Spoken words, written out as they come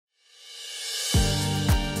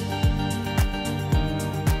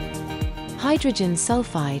Hydrogen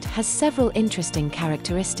sulphide has several interesting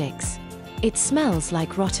characteristics. It smells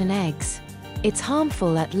like rotten eggs. It's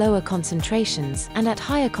harmful at lower concentrations, and at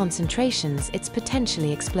higher concentrations it's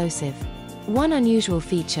potentially explosive. One unusual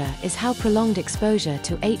feature is how prolonged exposure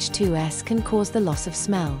to H2S can cause the loss of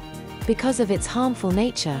smell. Because of its harmful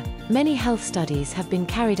nature, many health studies have been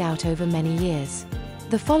carried out over many years.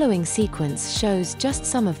 The following sequence shows just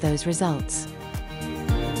some of those results.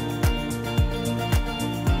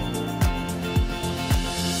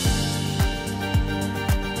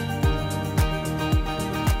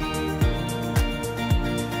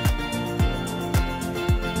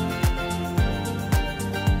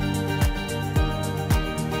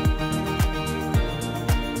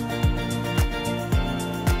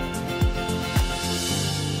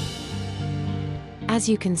 As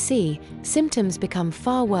you can see, symptoms become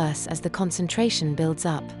far worse as the concentration builds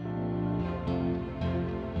up.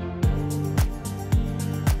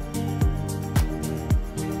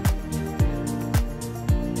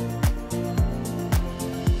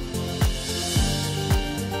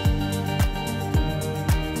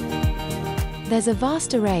 There's a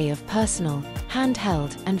vast array of personal,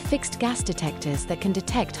 handheld, and fixed gas detectors that can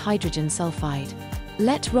detect hydrogen sulphide.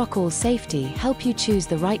 Let Rockall Safety help you choose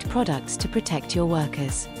the right products to protect your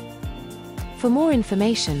workers. For more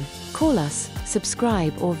information, call us,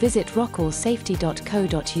 subscribe or visit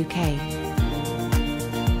rockallsafety.co.uk.